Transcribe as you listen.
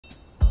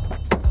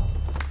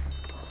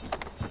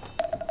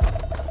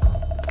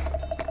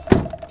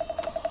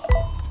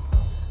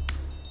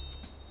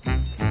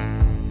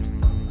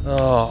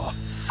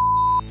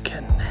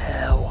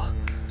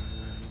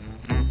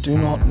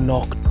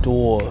knock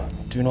door.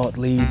 Do not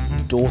leave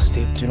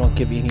doorstep. Do not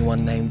give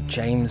anyone named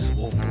James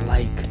or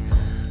Blake.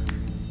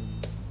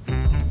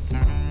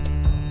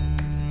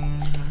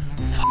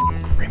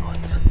 Fucking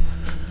gremlins.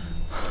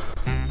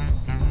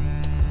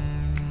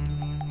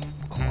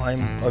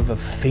 Climb over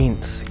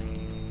fence.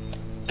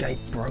 Gate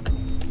broken.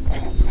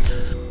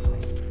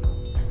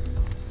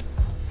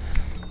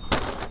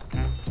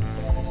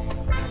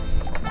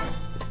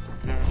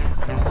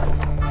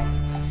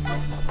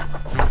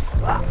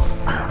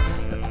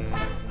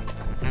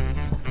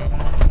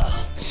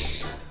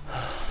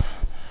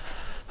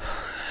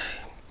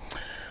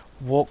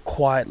 Walk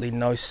quietly,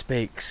 no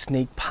speak.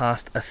 Sneak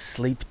past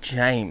asleep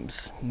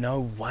James,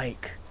 no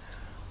wake.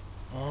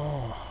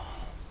 Oh.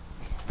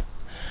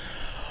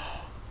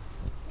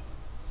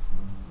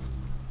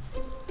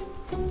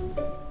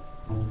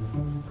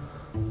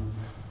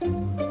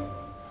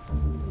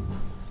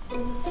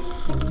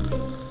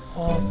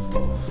 What the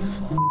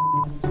fuck?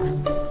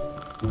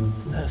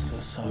 This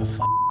is so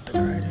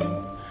degrading.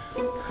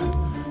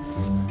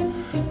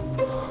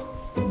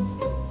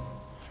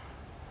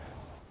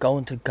 Go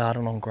into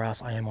garden on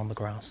grass. I am on the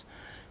grass.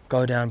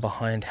 Go down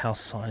behind house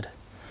side.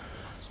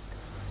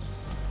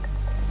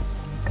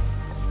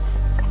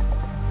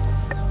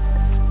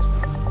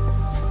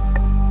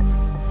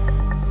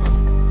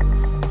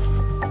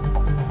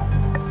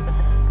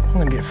 I'm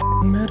gonna get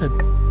murdered.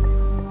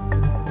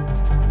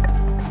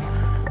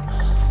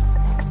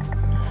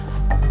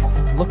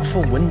 Look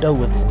for window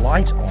with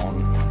light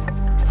on.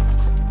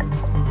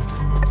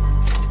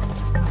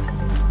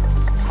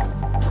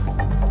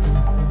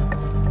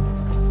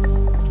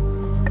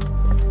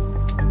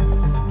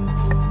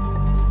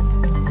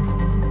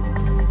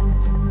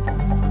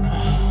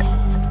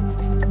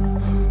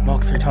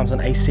 Knock 3 times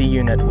an AC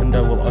unit,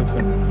 window will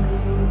open.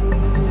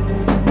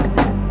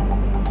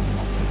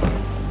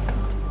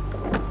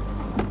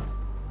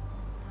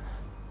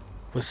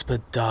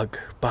 Whispered Doug,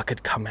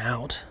 bucket come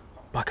out,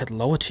 bucket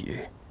lower to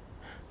you.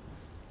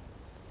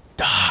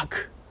 Doug!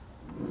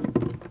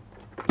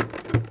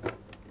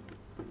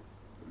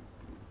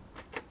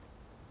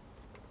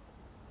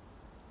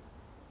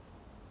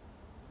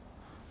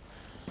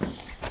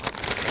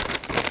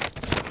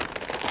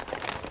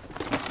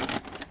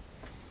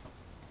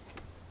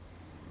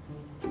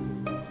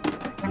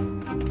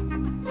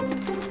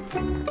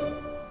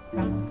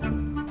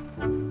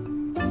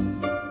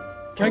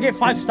 Can I get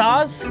 5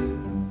 stars?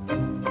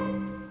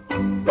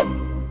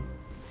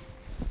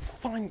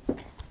 Fine.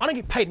 I don't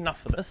get paid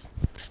enough for this.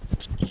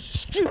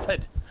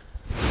 Stupid.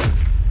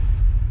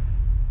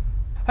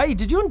 Hey,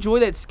 did you enjoy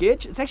that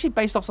sketch? It's actually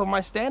based off some of my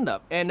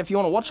stand-up. And if you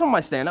want to watch some of my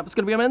stand-up, it's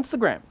going to be on my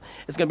Instagram.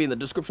 It's going to be in the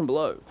description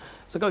below.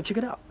 So go check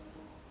it out.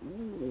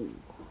 Ooh.